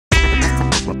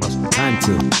Time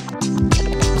to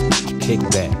kick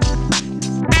back.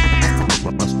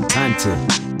 Time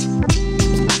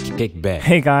to kick back.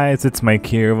 Hey guys, it's Mike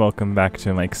here. Welcome back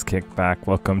to Mike's Kickback.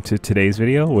 Welcome to today's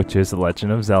video, which is The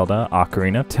Legend of Zelda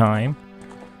Ocarina of Time.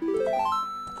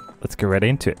 Let's get right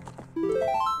into it.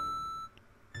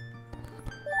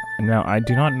 Now, I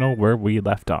do not know where we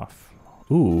left off.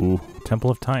 Ooh, Temple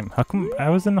of Time. How come I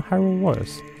was in the Hyrule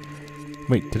Wars?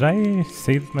 Wait, did I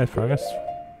save my progress?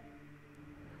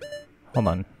 Hold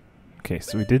on. Okay,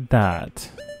 so we did that.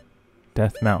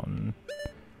 Death Mountain.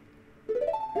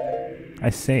 I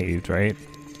saved, right?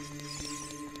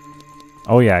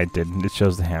 Oh yeah, I did. It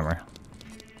shows the hammer.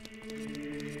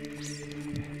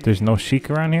 There's no Sheik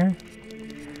around here?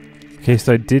 Okay,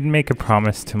 so I did make a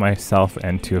promise to myself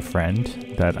and to a friend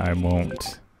that I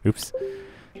won't... Oops.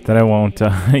 That I won't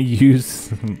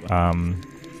use... you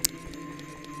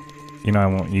know, I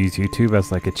won't use YouTube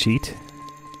as like a cheat.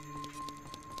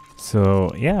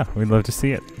 So, yeah, we'd love to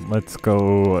see it. Let's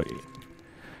go...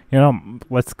 You know,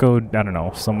 let's go, I don't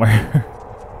know, somewhere.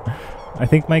 I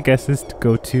think my guess is to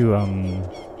go to,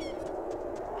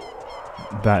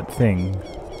 that thing.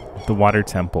 The water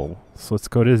temple. So let's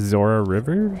go to Zora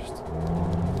Rivers.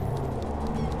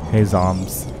 Hey,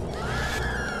 Zombs.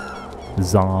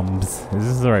 Zombs. Is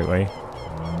this the right way?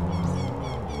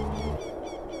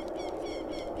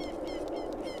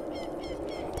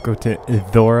 Go to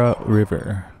Zora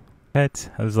River. I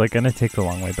was like gonna take the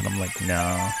long way, but I'm like,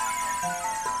 no.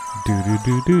 Do do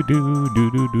do do do do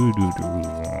do do do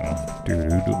do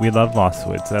do do. We love Lost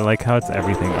Woods. I like how it's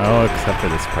everything. Oh, except for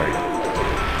this part.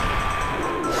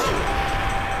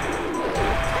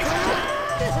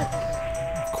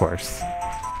 Of course.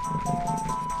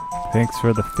 Thanks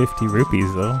for the 50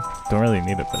 rupees, though. Don't really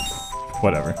need it, but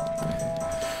whatever.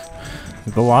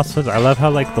 The Lost Woods. I love how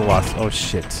like the Lost. Oh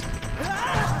shit.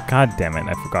 God damn it!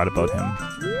 I forgot about him.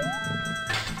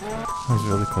 That was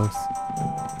really close.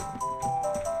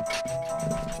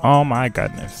 Oh my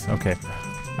goodness. Okay.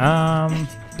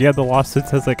 Yeah, the Lost Woods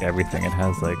has like everything. It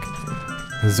has like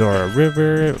Zora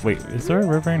River. Wait, is there a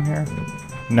river in here?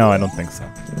 No, I don't think so.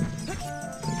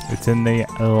 It's in the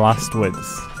Lost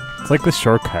Woods. It's like the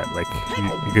shortcut. Like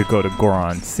you could go to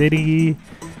Goron City,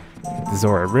 the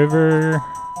Zora River.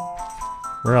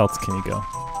 Where else can you go?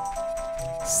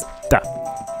 Stop.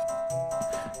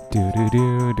 Do do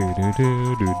do do do do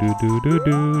do do do do do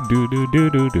do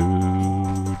do do do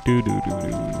do do do.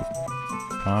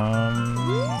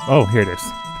 Oh, here it is.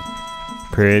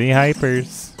 Pretty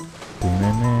hypers.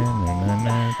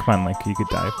 Come on, like you could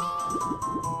dive.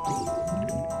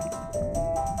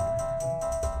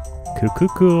 Cool, cool,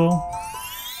 cool.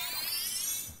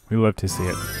 We love to see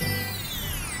it.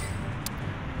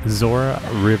 Zora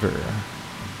River.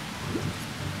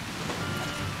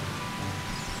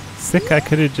 Sick, I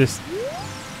could have just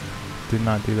did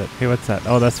not do that. Hey, what's that?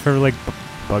 Oh, that's for like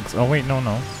bugs. Oh wait, no.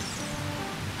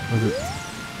 Was it?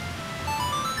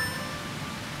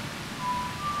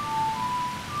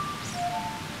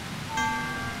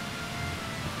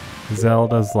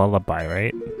 Zelda's Lullaby,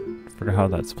 right? Forgot how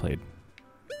that's played.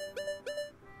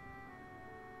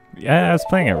 Yeah, I was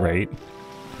playing it right.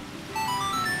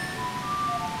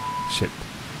 Shit.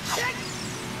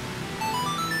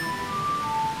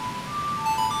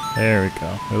 There we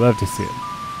go. We love to see it.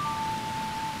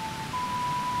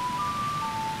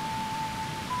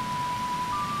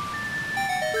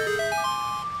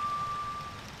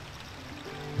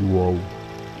 Whoa.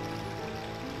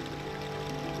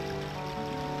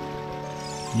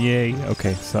 Yay.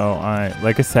 Okay, so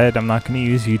like I said, I'm not going to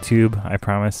use YouTube. I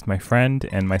promised my friend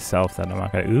and myself that I'm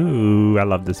not going to... Ooh, I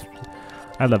love this.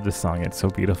 I love this song. It's so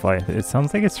beautiful. It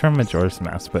sounds like it's from Majora's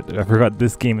Mask, but I forgot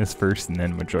this game is first and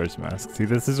then Majora's Mask. See,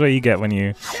 this is what you get when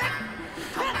you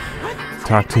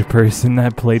talk to a person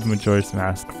that played Majora's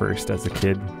Mask first as a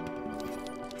kid.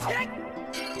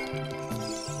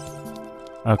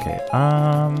 Okay,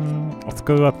 let's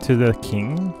go up to the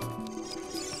king.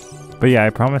 But yeah, I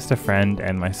promised a friend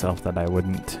and myself that I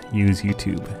wouldn't use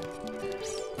YouTube.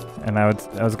 And I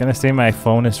was gonna say my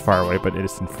phone is far away, but it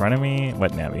is in front of me.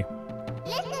 What, Navi?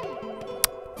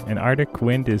 An Arctic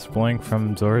wind is blowing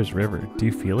from Zora's River. Do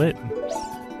you feel it?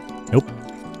 Nope.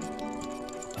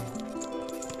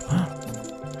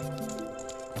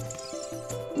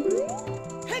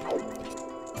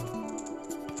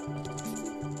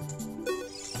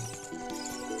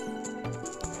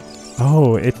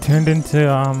 Oh, it turned into,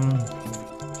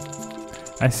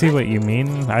 I see what you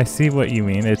mean. I see what you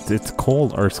mean. It's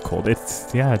cold, or it's cold.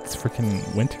 Yeah, it's freaking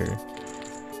winter.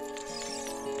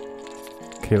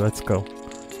 Okay, let's go.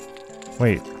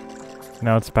 Wait.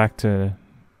 Now it's back to...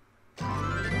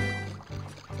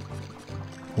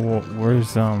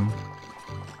 Where's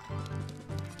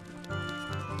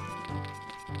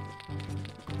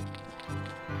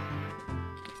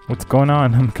what's going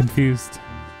on? I'm confused.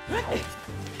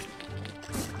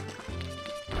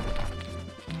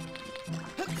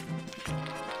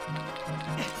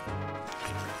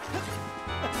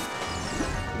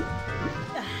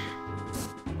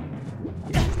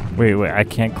 Wait, I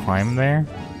can't climb there?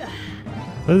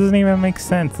 That doesn't even make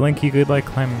sense. Link, you could like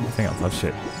climb everything else. Oh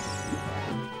shit.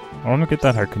 I want to get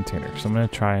that heart container, so I'm gonna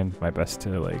try my best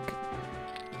to like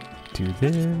do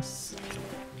this.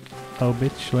 Oh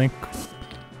bitch, Link.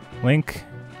 Link.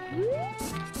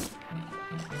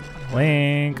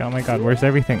 Link. Oh my god, where's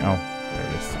everything? Oh, there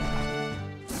it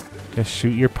is. Just shoot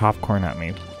your popcorn at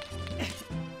me.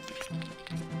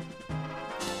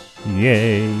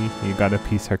 Yay! You got a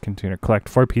piece heart container. Collect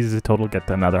 4 pieces total, get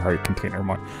another heart container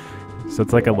more. So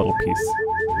it's like a little piece.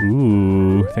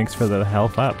 Ooh, thanks for the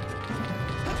health up.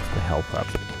 The health up.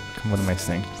 What am I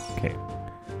saying? Okay.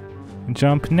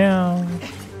 Jump now.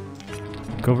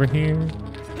 Go over here.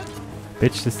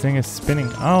 Bitch, this thing is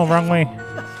spinning. Oh, wrong way.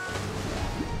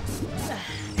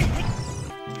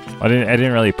 I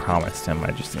didn't really promise him.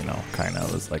 I just, you know, kind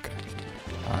of was like,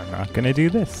 I'm not gonna do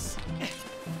this.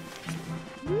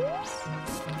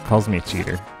 Calls me a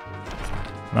cheater.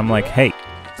 And I'm like, hey.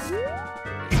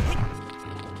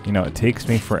 You know, it takes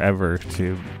me forever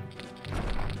to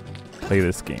play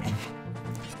this game.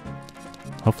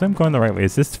 Hopefully I'm going the right way.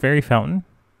 Is this Fairy Fountain?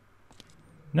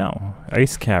 No.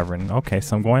 Ice Cavern. Okay,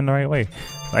 so I'm going the right way.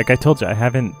 Like I told you, I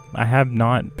have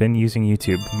not been using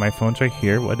YouTube. My phone's right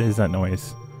here. What is that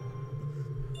noise?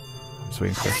 I'm just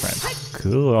waiting for a friend.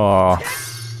 Cool.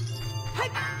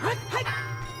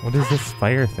 What is this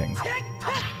fire thing?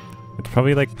 It's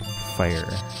probably like fire.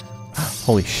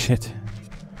 Holy shit.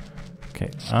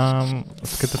 Okay,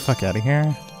 let's get the fuck out of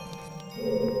here.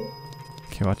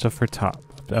 Okay, watch out for top.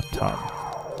 Up top.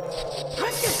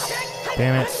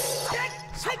 Damn it.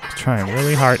 Trying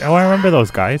really hard. Oh, I remember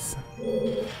those guys.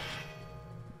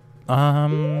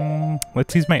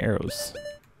 Let's use my arrows.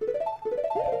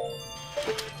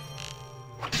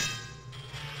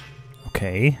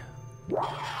 Okay.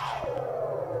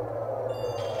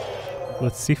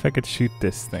 Let's see if I could shoot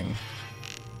this thing.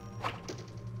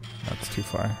 That's too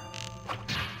far.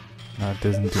 No, it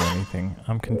doesn't do anything.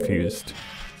 I'm confused.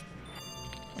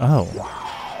 Oh.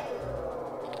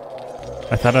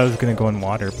 I thought I was gonna go in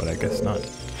water, but I guess not.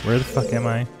 Where the fuck am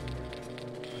I?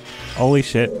 Holy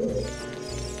shit.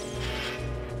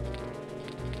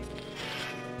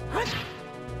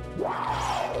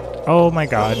 Oh my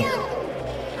god.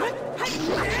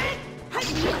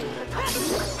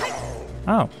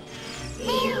 Oh.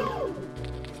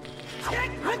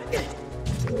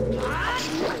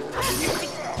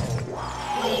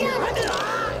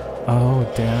 Oh,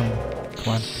 damn.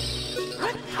 Come on.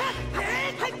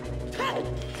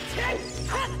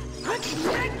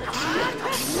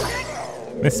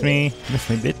 Miss me,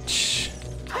 bitch.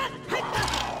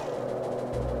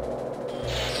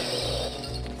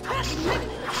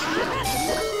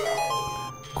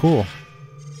 Cool.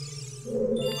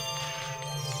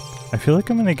 I feel like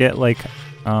I'm gonna get like,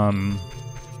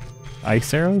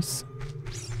 ice arrows?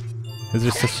 Is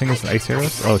there such thing as ice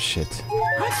arrows? Oh shit.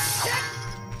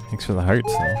 Thanks for the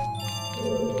hearts though.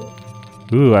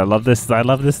 Ooh, I love this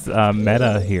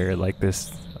meta here, like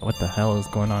this. What the hell is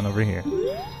going on over here?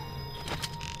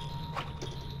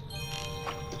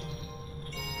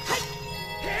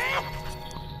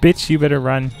 Bitch, you better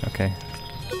run. Okay.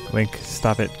 Link,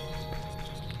 stop it.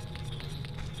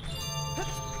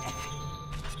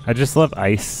 I just love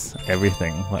ice,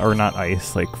 everything. Or not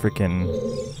ice, like freaking...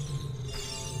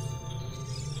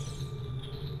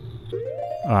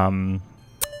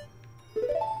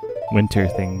 winter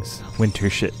things. Winter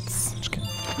shits. Just kidding.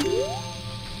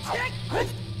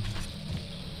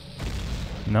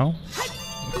 No?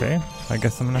 Okay. I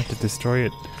guess I'm gonna have to destroy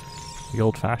it the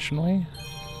old-fashioned way.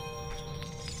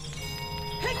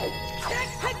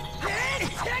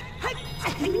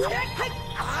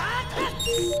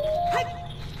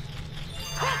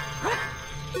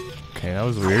 Okay, that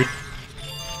was weird.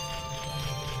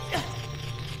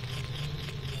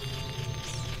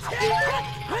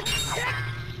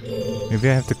 Maybe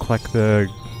I have to collect the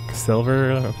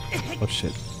silver. Oh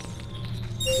shit.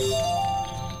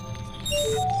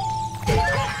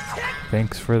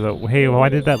 Thanks for the... Hey, why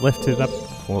did that lift it up?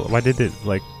 Well, why did it,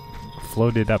 like,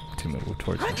 float it up to move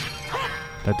towards me?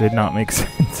 That did not make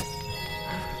sense.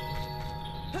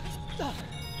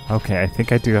 Okay, I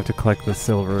think I do have to collect the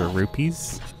silver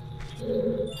rupees.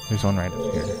 There's one right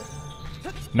up here.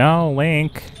 No,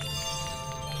 Link!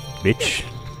 Bitch.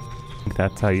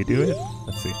 That's how you do it?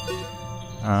 Let's see.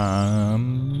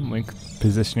 Link,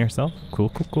 position yourself. Cool,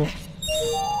 cool, cool.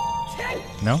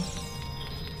 No?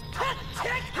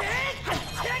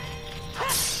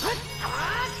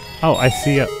 Oh, I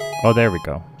see a... Oh, there we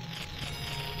go.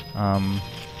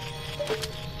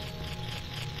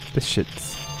 The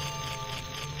shits.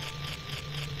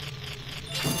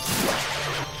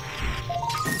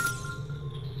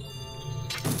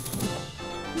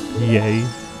 Yay.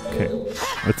 Okay.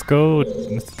 Let's go.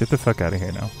 Let's get the fuck out of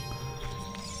here now.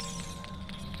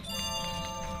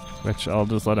 Which I'll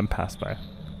just let him pass by.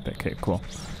 Okay, cool.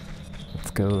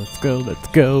 Let's go, let's go, let's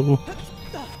go.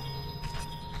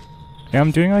 Yeah,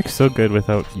 I'm doing like so good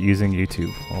without using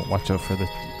YouTube. Oh, watch out for the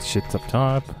shits up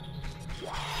top.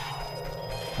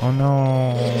 Oh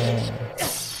no.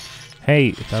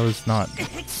 Hey, that was not...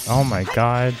 Oh my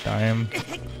god, I am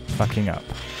fucking up.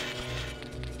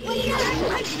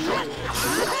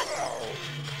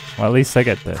 Well, at least I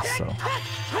get this, so...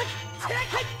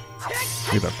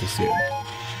 We'd love to see it.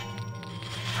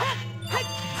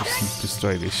 Just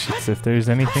destroy these shits if there's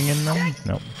anything in them.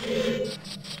 Nope.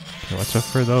 Okay, watch out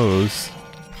for those.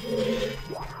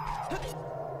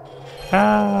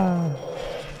 Ah!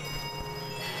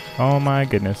 Oh my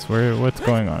goodness, what's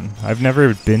going on? I've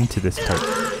never been to this part.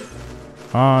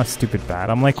 Aw, stupid bat.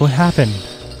 I'm like, what happened?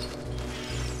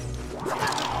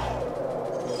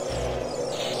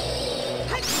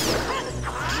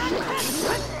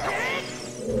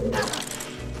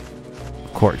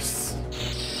 Of course.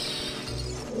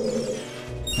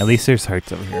 At least there's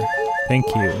hearts over here. Thank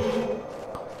you.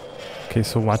 Okay,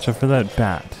 so watch out for that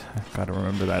bat. I've got to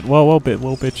remember that. Whoa, whoa,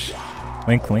 bitch.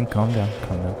 Link, calm down,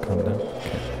 calm down, calm down.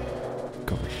 Okay.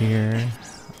 Go over here.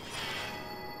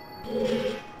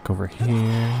 Go over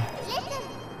here.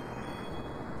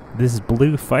 This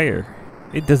blue fire.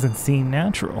 It doesn't seem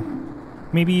natural.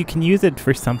 Maybe you can use it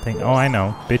for something. Oh, I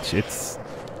know. Bitch, it's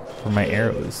for my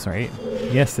arrows, right?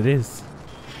 Yes, it is.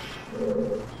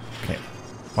 Okay.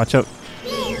 Watch out.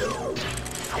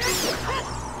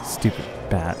 Stupid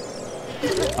bat.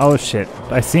 Oh shit.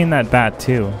 I seen that bat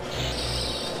too.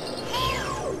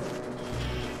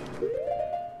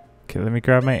 Okay, let me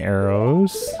grab my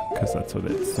arrows, because that's what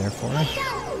it's there for.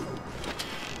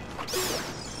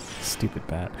 Stupid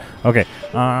bat. Okay,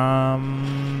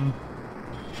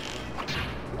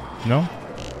 no?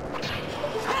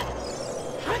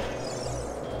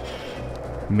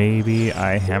 Maybe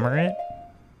I hammer it?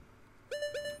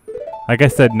 Like I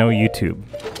said, no YouTube.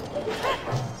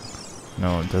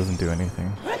 No, it doesn't do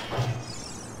anything.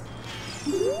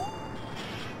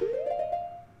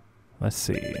 Let's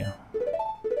see.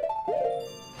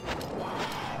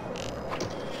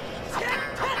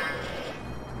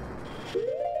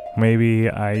 Maybe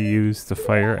I use the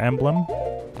fire emblem.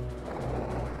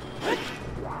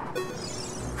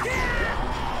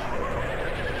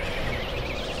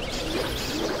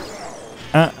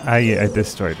 I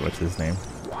destroyed what's his name.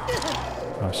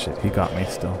 Oh shit, he got me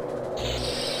still.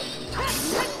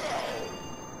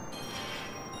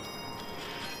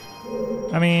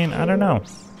 I mean, I don't know.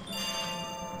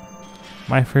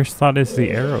 My first thought is the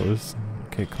arrows.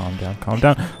 Okay, calm down, calm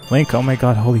down. Link, oh my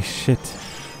god, holy shit.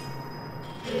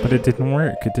 But it didn't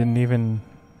work. It didn't even...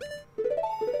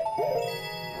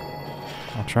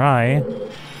 I'll try.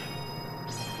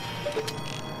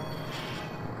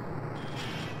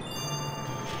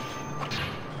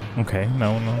 Okay,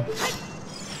 no.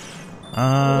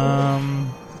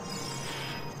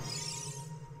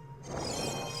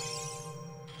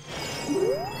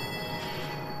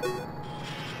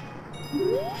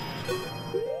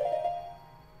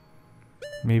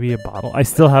 Maybe a bottle? I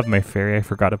still have my fairy. I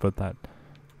forgot about that.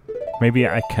 Maybe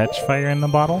I catch fire in the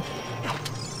bottle?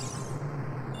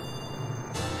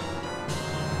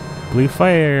 Blue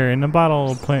fire in the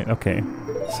bottle. Okay.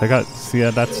 So I got... See, yeah,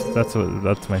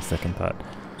 that's my second thought.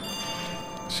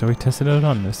 Shall we test it out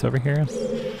on this over here?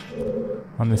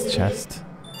 On this chest?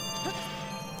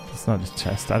 It's not a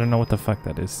chest. I don't know what the fuck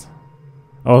that is.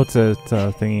 Oh, it's a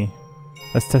thingy.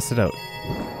 Let's test it out.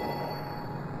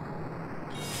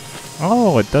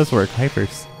 Oh, it does work.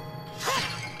 Hypers.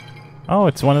 Oh,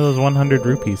 it's one of those 100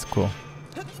 rupees. Cool.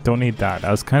 Don't need that.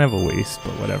 That was kind of a waste,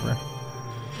 but whatever.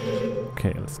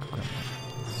 Okay, let's go grab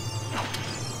that.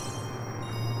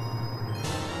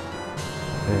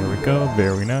 There we go.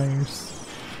 Very nice.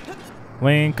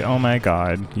 Link, oh my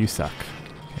god, you suck.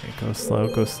 Okay, go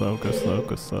slow, go slow, go slow,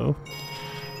 go slow.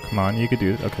 Come on, you can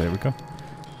do it. Okay, there we go.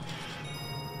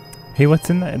 Hey,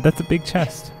 what's in that? That's a big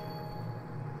chest.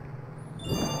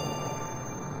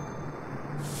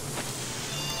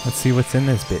 Let's see what's in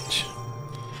this bitch.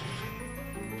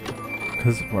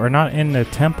 Because we're not in the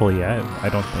temple yet, I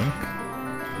don't think.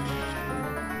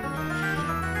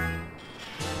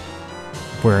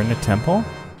 We're in a temple?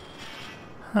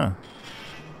 Huh.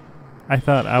 I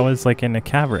thought I was like in a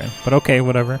cavern, but okay,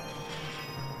 whatever.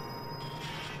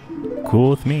 Cool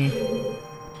with me.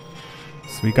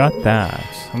 So we got that.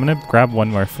 I'm gonna grab one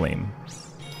more flame.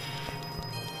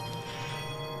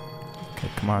 Okay,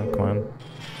 come on, come on.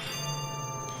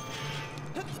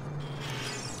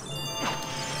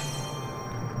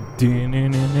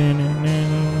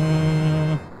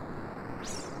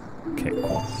 Okay,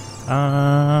 cool.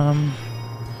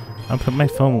 I'll put my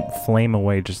flame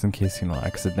away just in case, you know,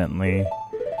 accidentally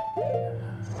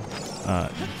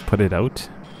put it out.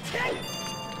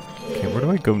 Okay, where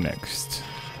do I go next?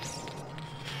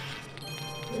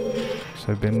 So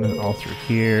I've been all through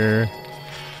here.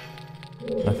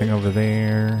 Nothing over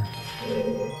there.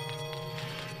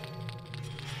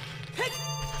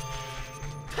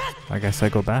 I guess I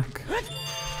go back,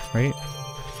 right?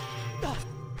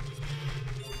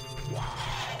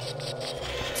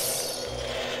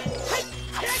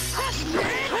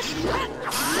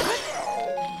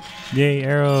 Yay,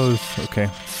 arrows! Okay.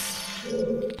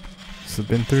 So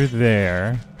been through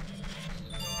there.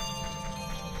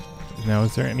 Now,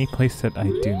 is there any place that I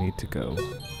do need to go?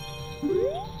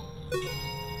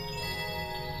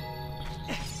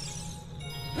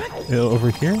 Over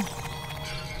here?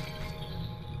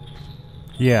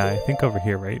 Yeah, I think over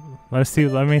here, right? Let me see,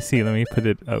 let me put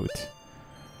it out.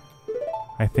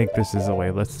 I think this is the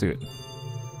way, let's do it.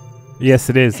 Yes,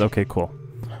 it is, okay, cool.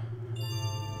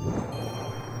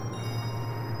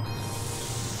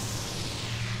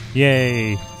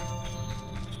 Yay!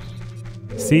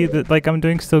 See, that like I'm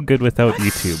doing so good without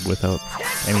YouTube, without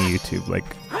any YouTube. Like,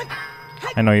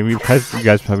 I know you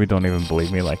guys probably don't even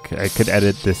believe me. Like, I could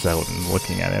edit this out and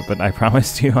looking at it, but I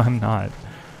promise you, I'm not.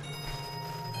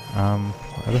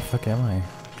 Where the fuck am I?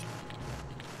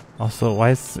 Also,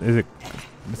 why is it?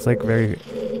 It's like very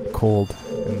cold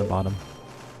in the bottom.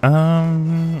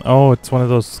 Oh, it's one of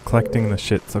those collecting the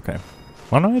shits. Okay,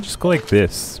 why don't I just go like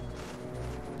this?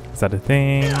 Is that a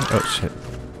thing? Oh shit.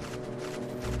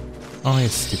 Oh, you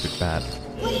stupid bat.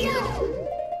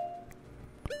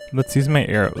 Let's use my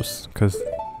arrows, because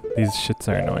these shits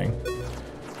are annoying.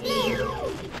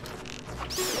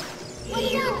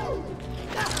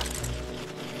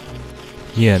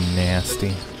 Yeah,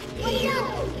 nasty.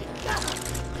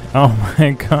 Oh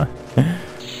my god.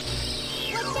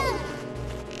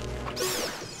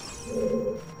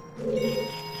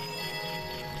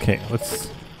 Okay, let's...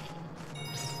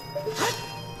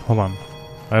 Hold on.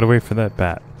 I gotta wait for that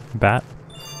bat. Bat?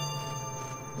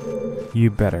 You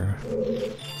better.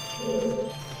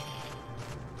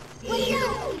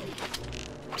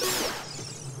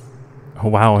 Oh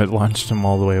wow, it launched him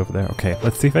all the way over there. Okay,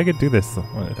 let's see if I could do this.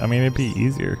 I mean, it'd be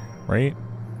easier, right?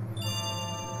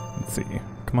 Let's see.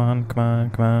 Come on, come on,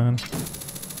 come on.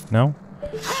 No?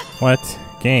 What?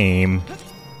 Game.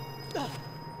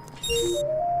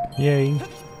 Yay.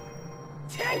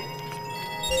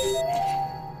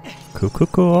 Cool, cool,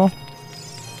 cool.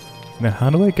 Now,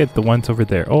 how do I get the ones over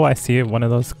there? Oh, I see it. One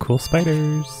of those cool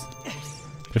spiders.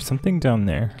 There's something down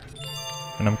there.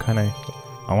 And I'm kind of...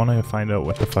 I want to find out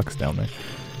what the fuck's down there.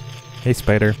 Hey,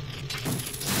 spider.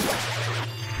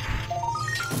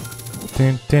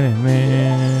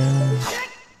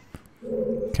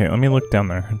 Okay, let me look down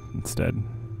there instead.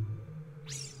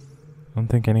 I don't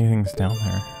think anything's down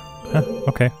there. Huh,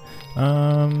 okay.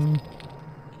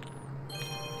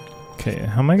 Okay,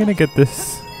 how am I gonna get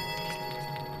this?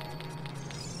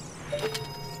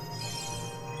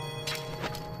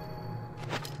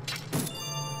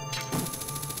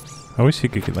 I wish you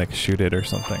could like shoot it or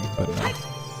something, but no.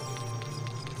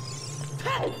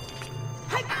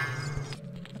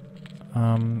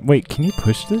 Wait, can you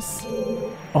push this?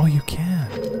 Oh, you can.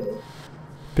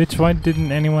 Bitch, why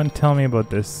didn't anyone tell me about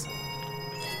this?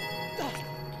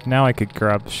 Now I could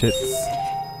grab shits.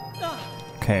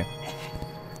 Okay.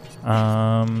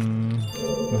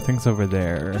 Nothing's over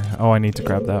there. Oh, I need to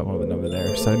grab that one over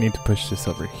there. So I need to push this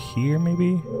over here,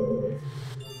 maybe?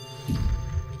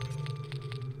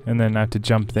 And then I have to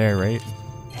jump there, right?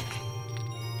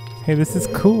 Hey, this is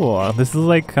cool. This is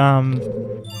like,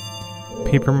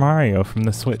 Paper Mario from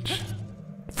the Switch.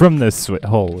 From the Switch.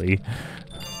 Holy.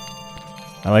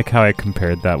 I like how I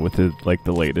compared that with the, like,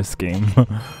 the latest game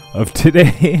of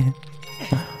today.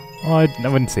 Well, I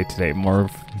wouldn't say today, more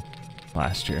of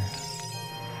last year.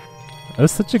 That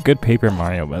was such a good Paper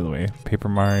Mario, by the way. Paper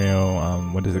Mario,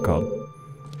 what is it called?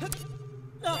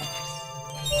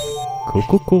 Cool,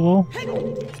 cool, cool.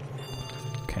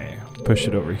 Okay, push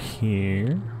it over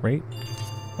here, right?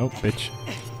 Oh, bitch.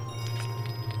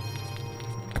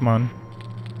 Come on.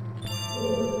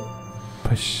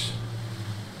 Push.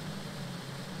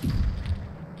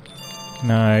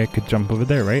 Now I could jump over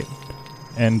there, right?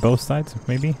 And both sides,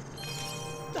 maybe?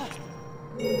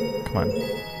 Come on.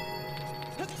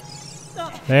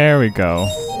 There we go.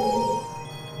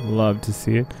 Love to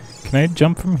see it. Can I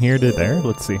jump from here to there?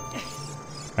 Let's see.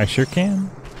 I sure can.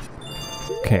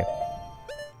 Okay.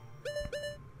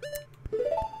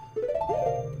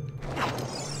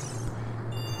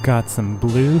 Got some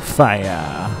blue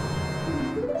fire.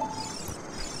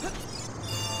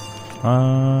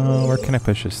 Where can I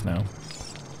push this now?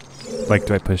 Like,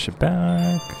 do I push it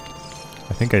back?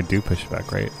 I think I do push it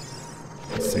back, right?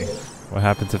 Let's see. What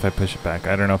happens if I push it back?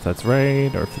 I don't know if that's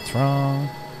right or if it's wrong.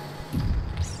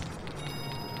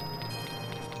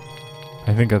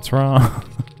 I think that's wrong.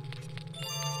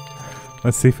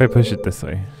 Let's see if I push it this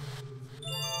way.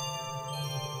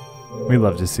 We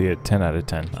love to see it. 10 out of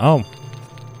 10. Oh!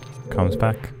 Comes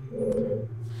back.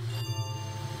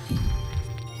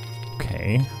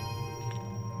 Okay.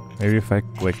 Maybe if I,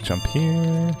 like, jump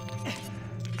here...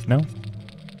 No?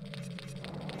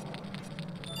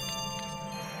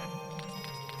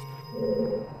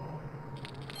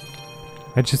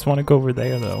 I just want to go over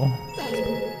there, though.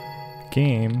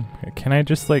 Game. Can I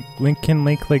just, like, Link,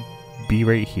 like, be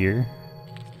right here?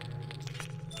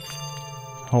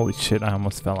 Holy shit, I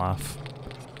almost fell off.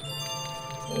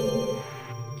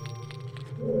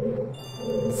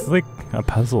 It's like a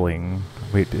puzzling.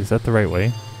 Wait, is that the right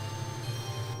way?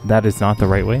 That is not the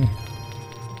right way.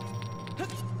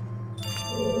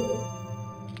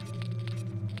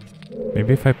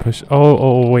 Maybe if I push...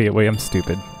 Oh, wait, I'm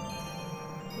stupid.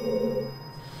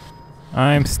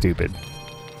 I'm stupid.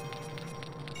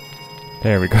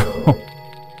 There we go.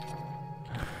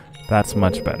 That's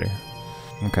much better.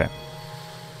 Okay.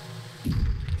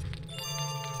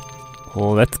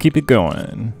 Well, let's keep it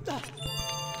going.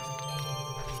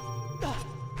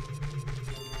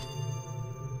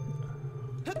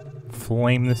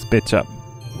 Flame this bitch up.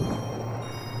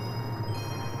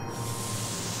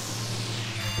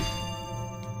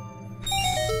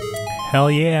 Hell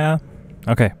yeah.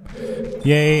 Okay.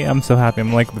 Yay, I'm so happy.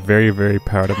 I'm like very, very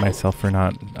proud of myself for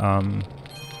not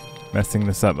messing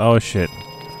this up. Oh shit.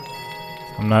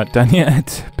 I'm not done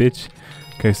yet, bitch.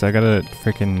 Okay, so I gotta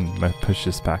freaking push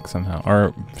this back somehow.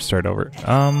 Or start over.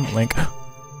 Link.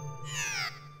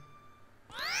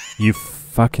 You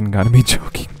fucking gotta be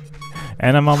joking.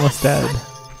 And I'm almost dead.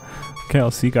 Okay,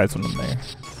 I'll see you guys when I'm there.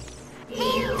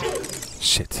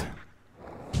 Shit.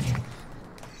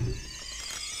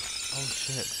 Oh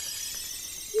shit.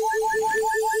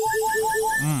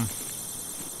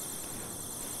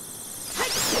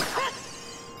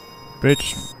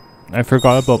 Bitch, I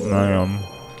forgot about my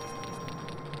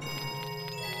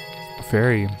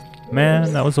fairy.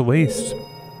 Man, that was a waste.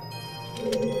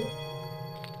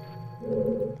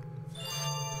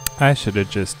 I should have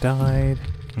just died.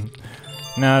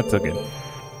 Nah, it's okay.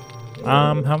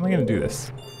 How am I gonna do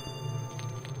this?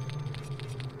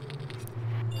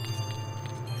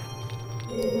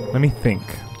 Let me think.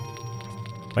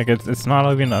 Like it's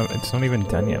not even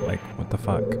done yet. Like what the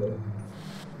fuck?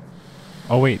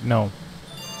 Oh wait, no.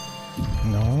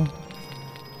 No.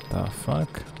 The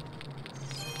fuck?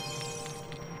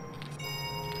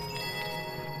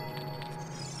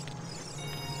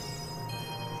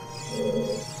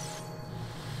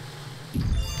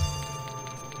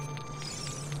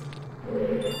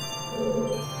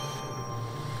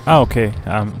 Oh, okay.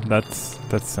 That's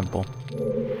simple.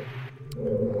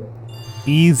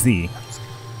 Easy.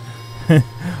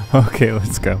 Okay,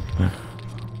 let's go.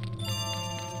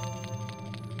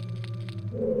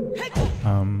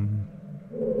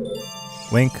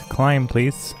 Link, climb,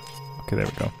 please. Okay, there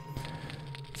we go.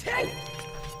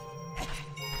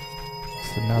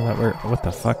 So now that we're... What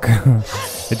the fuck?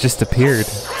 It just appeared.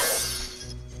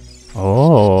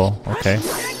 Oh, okay.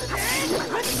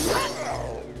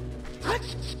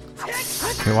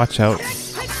 Okay, watch out.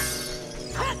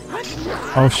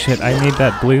 Oh shit, I need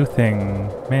that blue thing.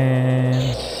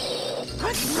 Man.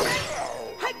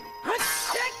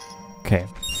 Okay.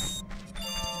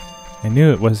 I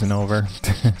knew it wasn't over.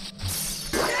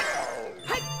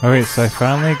 Okay, so I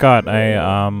finally got a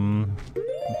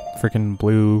freaking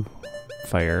blue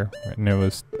fire. And it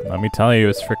was, let me tell you, it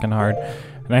was freaking hard.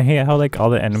 And I hate how like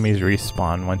all the enemies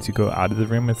respawn once you go out of the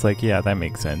room. It's like, yeah, that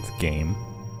makes sense. Game.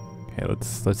 Okay,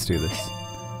 let's do this.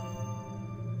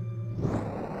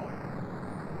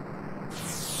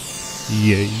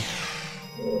 Yay.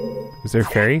 Is there a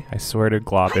fairy? I swear to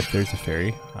Glob, if there's a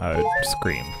fairy, I would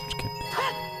scream. Just kidding.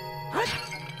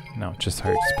 No, just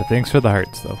hearts. But thanks for the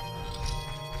hearts, though.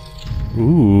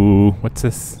 Ooh, what's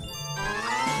this?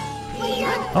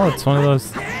 Oh, it's one of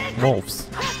those wolves.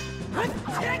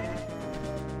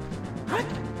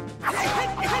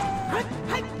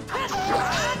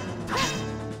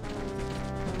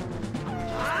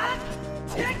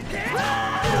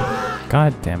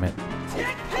 God damn it.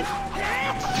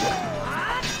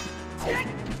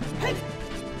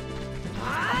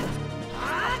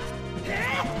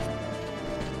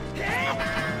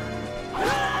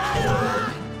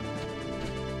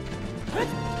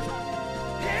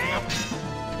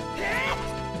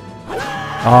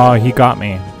 Oh, he got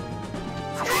me.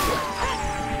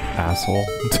 Asshole.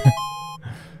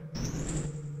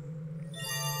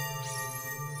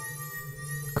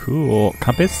 Cool.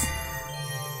 Compass?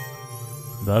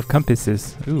 Love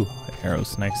compasses. Ooh,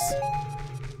 arrows, nice.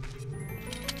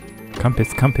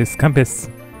 Compass, compass, compass.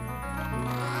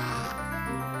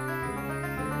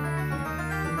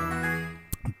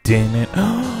 Damn it.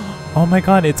 Oh my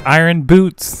god, it's iron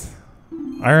boots.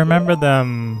 I remember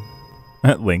them.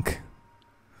 Link.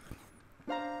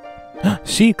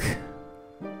 Sheik.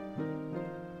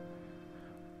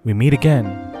 We meet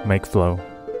again, Mike Flo.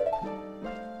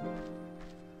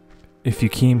 If you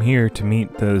came here to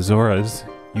meet the Zoras,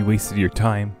 you wasted your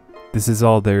time. This is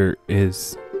all there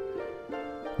is.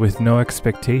 With no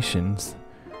expectations,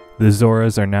 the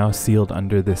Zoras are now sealed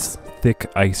under this thick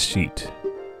ice sheet.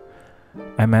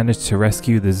 I managed to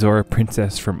rescue the Zora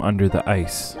princess from under the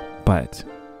ice, but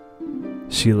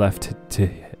she left to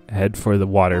head for the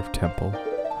water temple.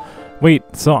 Wait,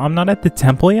 so I'm not at the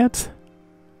temple yet?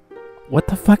 What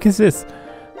the fuck is this?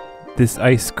 This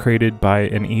ice created by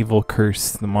an evil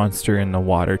curse, the monster in the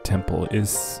water temple,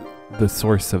 is the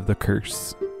source of the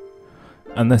curse.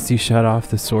 Unless you shut off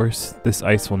the source, this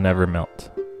ice will never melt.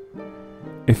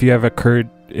 If you have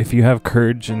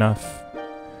courage enough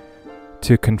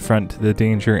to confront the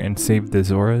danger and save the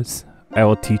Zoras, I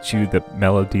will teach you the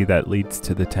melody that leads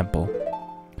to the temple.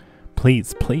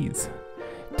 Please, please.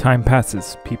 Time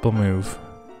passes, people move.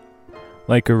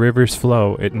 Like a river's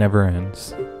flow, it never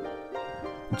ends.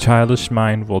 A childish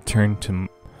mind will turn to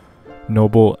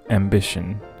noble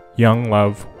ambition. Young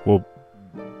love will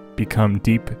become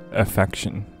deep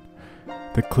affection.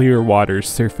 The clear water's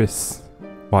surface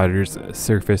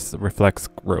reflects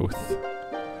growth.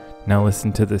 Now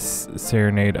listen to this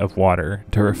serenade of water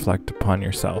to reflect upon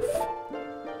yourself.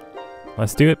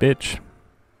 Let's do it, bitch.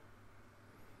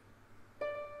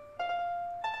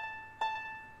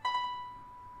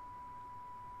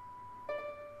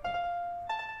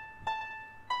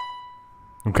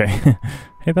 Okay.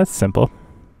 Hey, that's simple.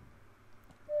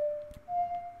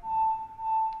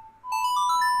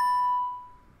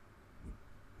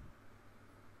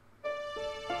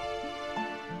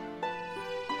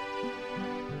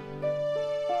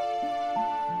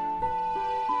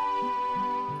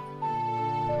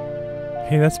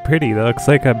 Hey, that's pretty. That looks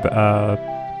like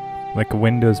a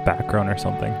Windows background or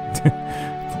something.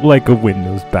 Like a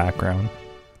Windows background.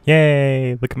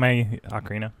 Yay! Look at my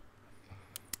ocarina.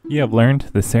 You have learned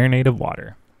the Serenade of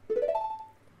Water.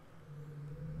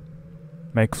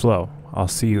 Make flow. I'll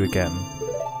see you again.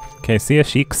 Okay, see ya,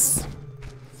 Sheiks.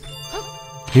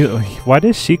 Why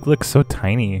does Sheik look so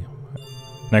tiny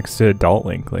next to Adult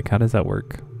Link? Like, how does that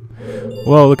work?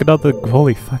 Whoa, look at all the...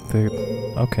 Holy fuck,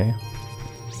 okay.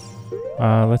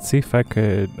 Let's see if I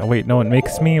could... Oh, wait, no, it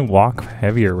makes me walk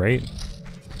heavier, right?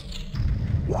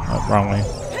 Oh, wrong way.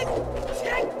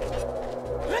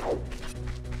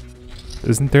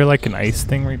 Isn't there like an ice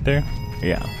thing right there?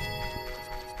 Yeah.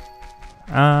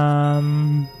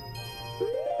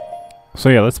 So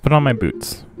yeah, let's put on my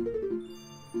boots.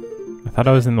 I thought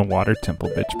I was in the water temple,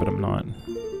 bitch, but I'm not.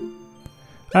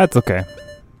 That's okay.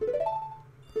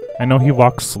 I know he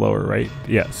walks slower, right?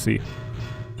 Yeah, see.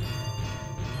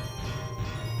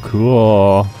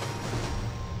 Cool.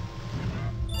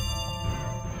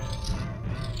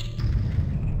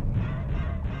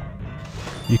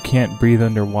 You can't breathe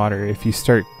underwater. If you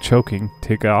start choking,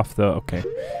 take off the... Okay.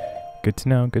 Good to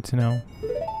know, good to know.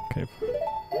 Okay.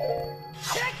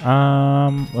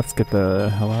 Let's get the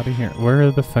hell out of here.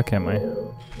 Where the fuck am I?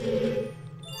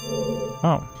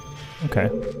 Oh. Okay.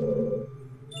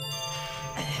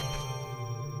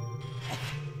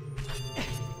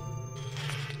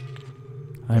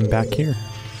 I'm back here.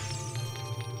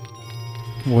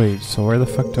 Wait, so where the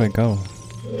fuck do I go?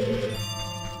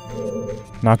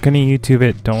 Not gonna YouTube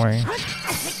it, don't worry.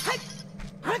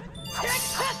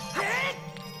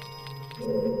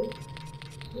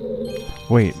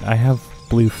 Wait, I have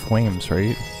blue flames,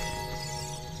 right?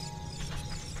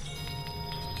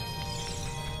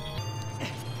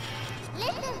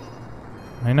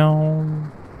 I know.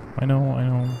 I know, I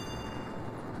know.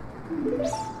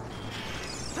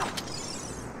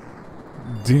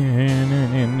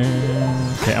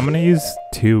 Okay, I'm gonna use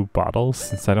 2 bottles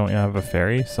since I don't have a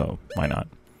fairy, so why not?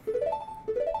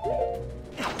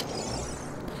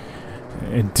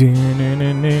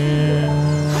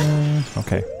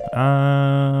 Okay, Go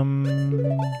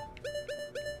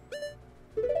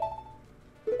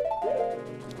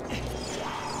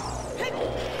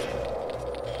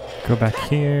back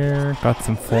here. Got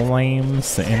some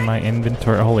flames in my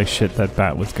inventory. Holy shit, that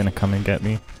bat was gonna come and get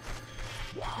me.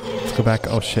 Let's go back.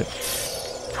 Oh shit.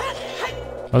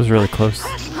 That was really close.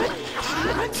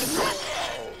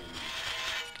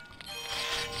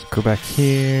 Go back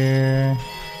here.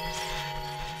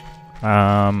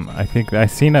 I think I've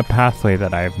seen a pathway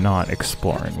that I have not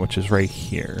explored, which is right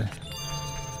here.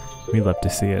 We'd love to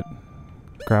see it.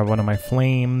 Grab one of my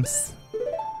flames.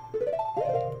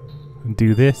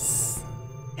 Do this.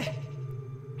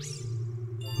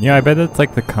 Yeah, I bet it's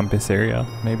like the compass area,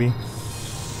 maybe.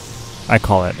 I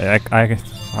call it. I'm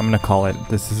gonna call it.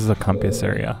 This is a compass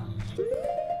area.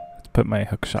 Let's put my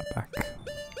hook shot back,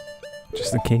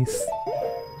 just in case.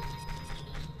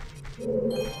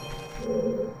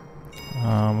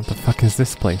 What the fuck is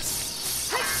this place?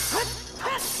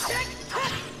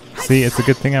 See, it's a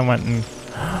good thing I went and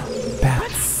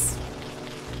bats.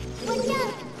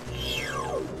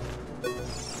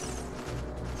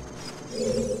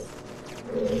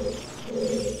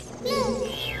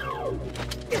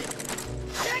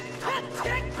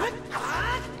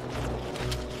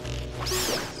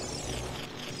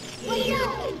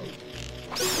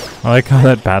 I like how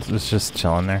that bat was just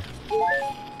chilling there.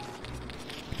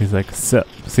 He's like, so.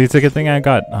 See, it's a good thing I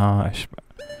got. I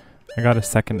got a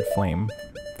second flame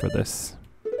for this.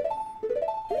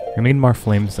 I need more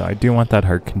flames though. I do want that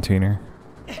heart container.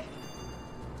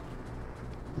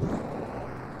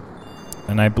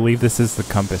 And I believe this is the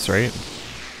compass, right?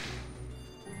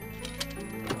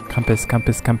 Compass,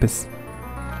 compass, compass.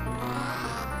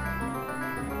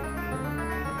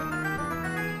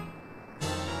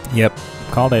 Yep,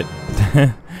 called it.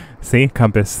 See,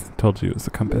 compass. Told you it was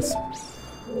a compass.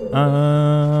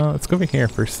 Let's go over here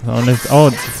first. Oh,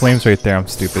 the flame's right there. I'm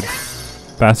stupid.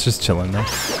 Bat's just chilling there.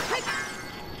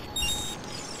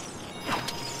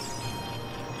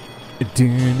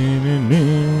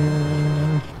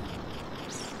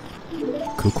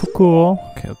 Cool, cool, cool.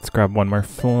 Okay, let's grab one more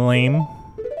flame.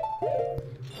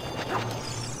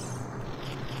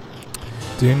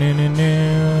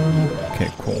 Okay,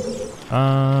 cool.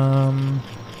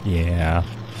 Yeah.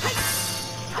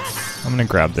 I'm gonna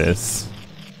grab this.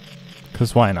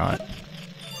 Cause why not?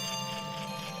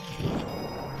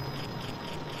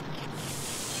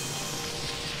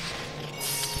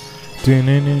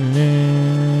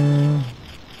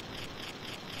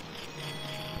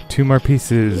 Two more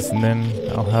pieces and then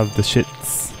I'll have the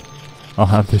shits. I'll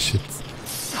have the shits.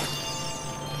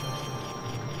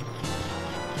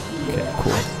 Okay,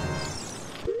 cool.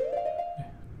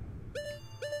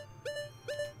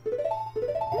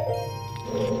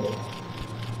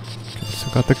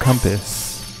 Got the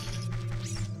compass.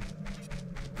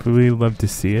 Really love to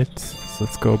see it. So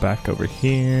let's go back over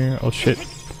here. Oh shit.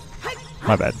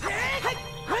 My bad.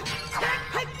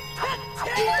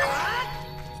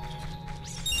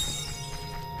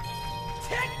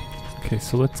 Okay,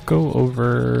 so let's go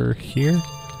over here.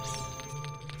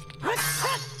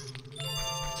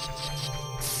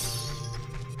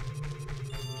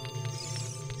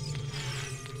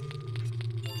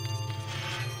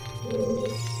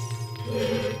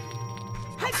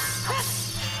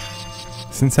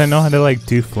 Since I know how to like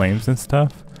do flames and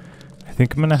stuff, I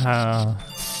think I'm gonna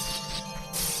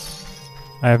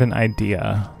I have an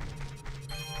idea.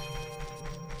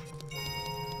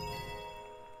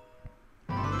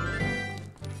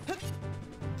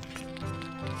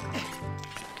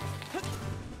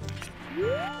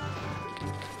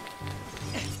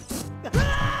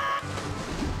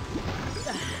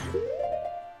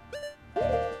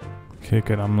 Okay,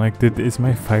 good. I'm like, is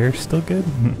my fire still good?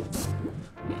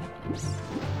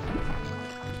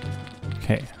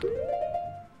 Okay.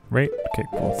 Right? Okay,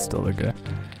 cool. It's still good.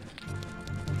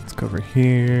 Let's go over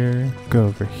here. Go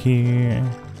over here.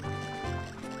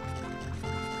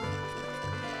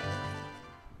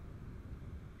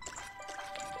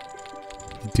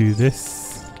 Do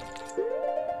this.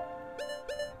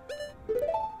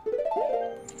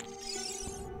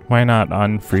 Why not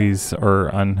unfreeze or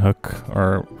unhook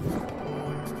or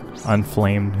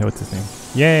unflame? What's his name?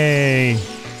 Yay!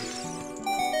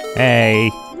 Hey!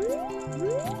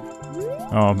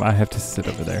 Oh, I have to sit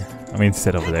over there. I mean,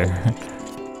 sit over there.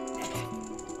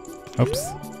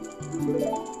 Oops.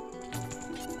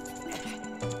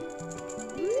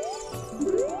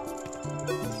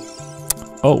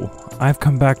 Oh, I've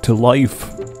come back to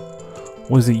life.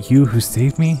 Was it you who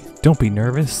saved me? Don't be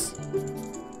nervous.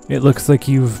 It looks like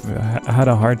you've had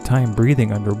a hard time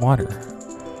breathing underwater.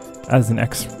 As an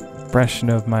expression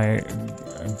of my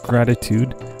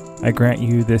gratitude, I grant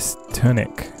you this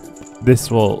tunic. This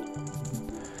will...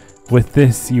 With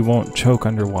this, you won't choke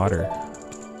underwater.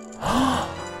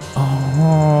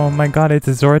 Oh my god, it's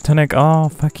a Zora tunic. Oh,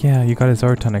 fuck yeah, you got a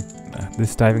Zora tunic.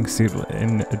 This diving suit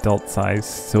in adult size,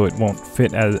 so it won't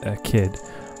fit as a kid.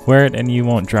 Wear it and you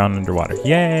won't drown underwater.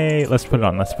 Yay! Let's put it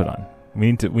on, let's put it on.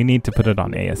 We need to put it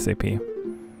on ASAP.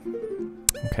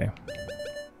 Okay.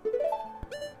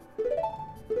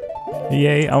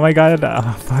 Yay, oh my god,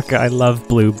 oh, fuck, I love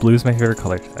blue. Blue's my favorite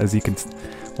color, as you can...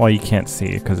 Well, you can't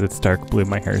see because it's dark blue.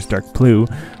 My hair is dark blue,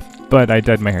 but I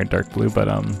dyed my hair dark blue. But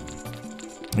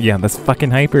yeah, that's fucking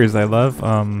hypers. I love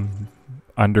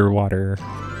underwater.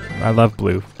 I love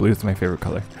blue. Blue is my favorite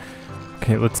color.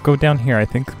 Okay, let's go down here. I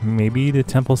think maybe the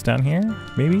temple's down here.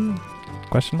 Maybe?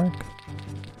 Question mark?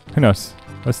 Who knows?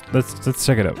 Let's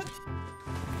check it out.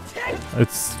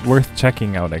 It's worth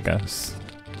checking out, I guess.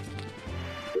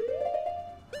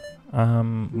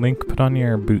 Link, put on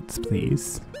your boots,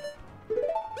 please.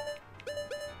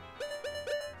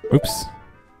 Oops.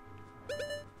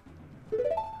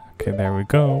 Okay, there we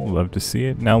go. Love to see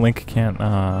it. Now Link can't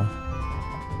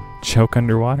choke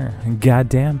underwater. God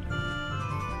damn.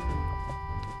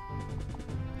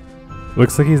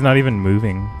 Looks like he's not even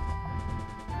moving.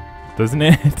 Doesn't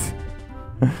it?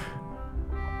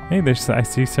 Hey, I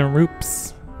see some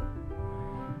roops.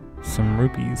 Some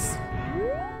rupees.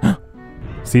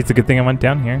 See, it's a good thing I went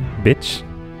down here, bitch.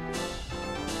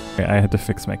 Okay, I had to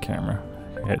fix my camera.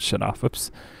 I had shut off.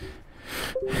 Oops.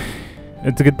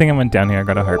 It's a good thing I went down here. I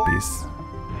got a heart piece.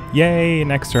 Yay,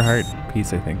 an extra heart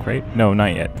piece, I think, right? No,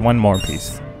 not yet. One more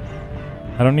piece.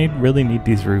 I don't really need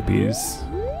these rupees.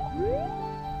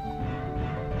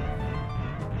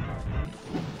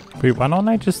 Wait, why don't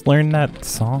I just learn that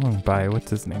song by, what's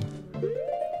his name?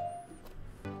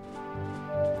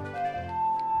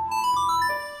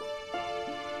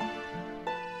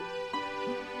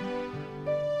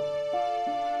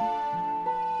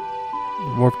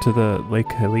 Warp to the Lake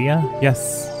Hylia?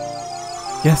 Yes.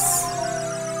 Yes.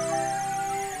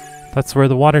 That's where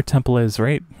the water temple is,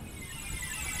 right?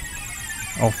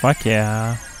 Oh, fuck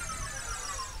yeah.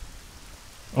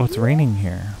 Oh, it's raining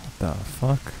here. What the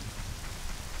fuck?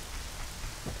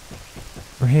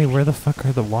 Hey, where the fuck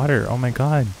are the water? Oh my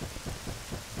god.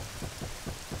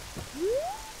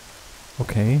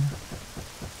 Okay.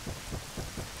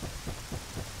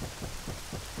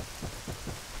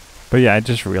 But yeah, I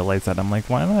just realized that. I'm like,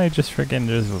 why don't I just freaking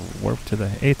just warp to the...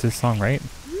 Hey, it's a song, right?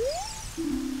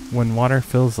 When water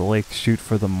fills the lake, shoot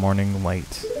for the morning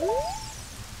light.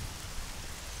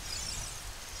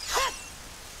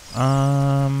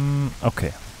 Okay.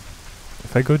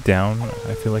 If I go down,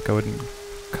 I feel like I wouldn't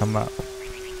come up.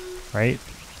 Right?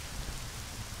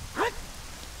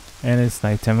 And it's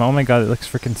nighttime. Oh my god, it looks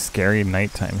freaking scary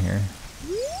nighttime here.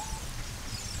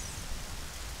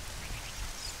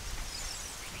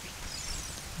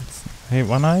 Hey,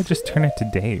 why don't I just turn it to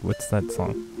day? What's that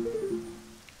song?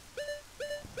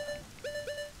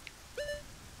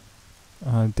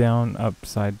 Down, up,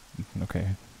 side. Okay.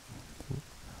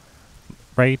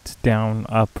 Right, down,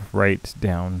 up, right,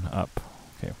 down, up.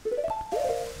 Okay.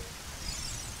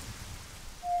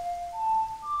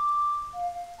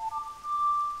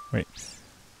 Wait.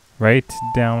 Right,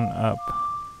 down, up.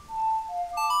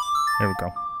 There we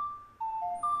go.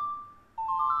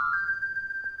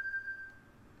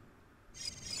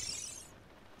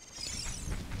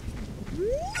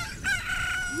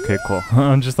 Okay, cool.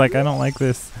 I'm just like, I don't like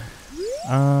this.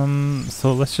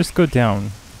 So let's just go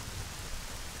down.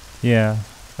 Yeah,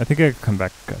 I think I can come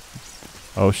back up.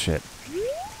 Oh shit.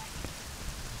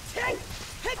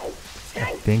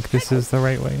 I think this is the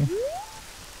right way.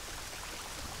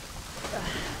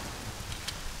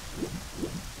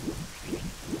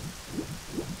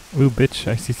 Ooh, bitch,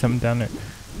 I see something down there.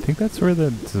 I think that's where the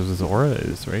Zora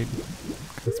is, right?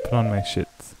 Let's put on my shits.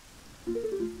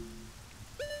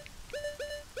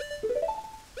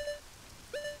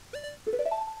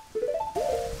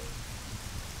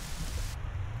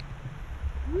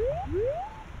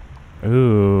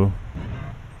 Ooh.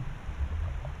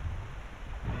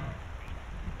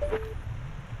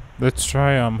 Let's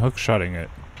try hookshotting it.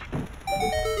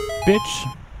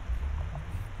 Bitch!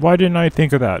 Why didn't I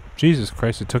think of that? Jesus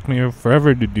Christ, it took me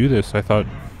forever to do this. I thought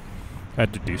I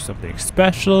had to do something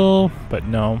special, but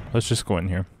no. Let's just go in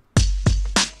here.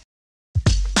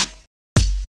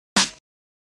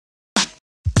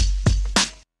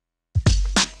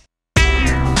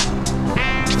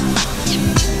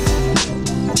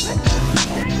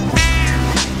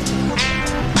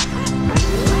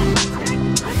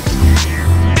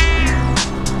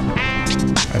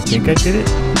 I think I did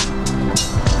it.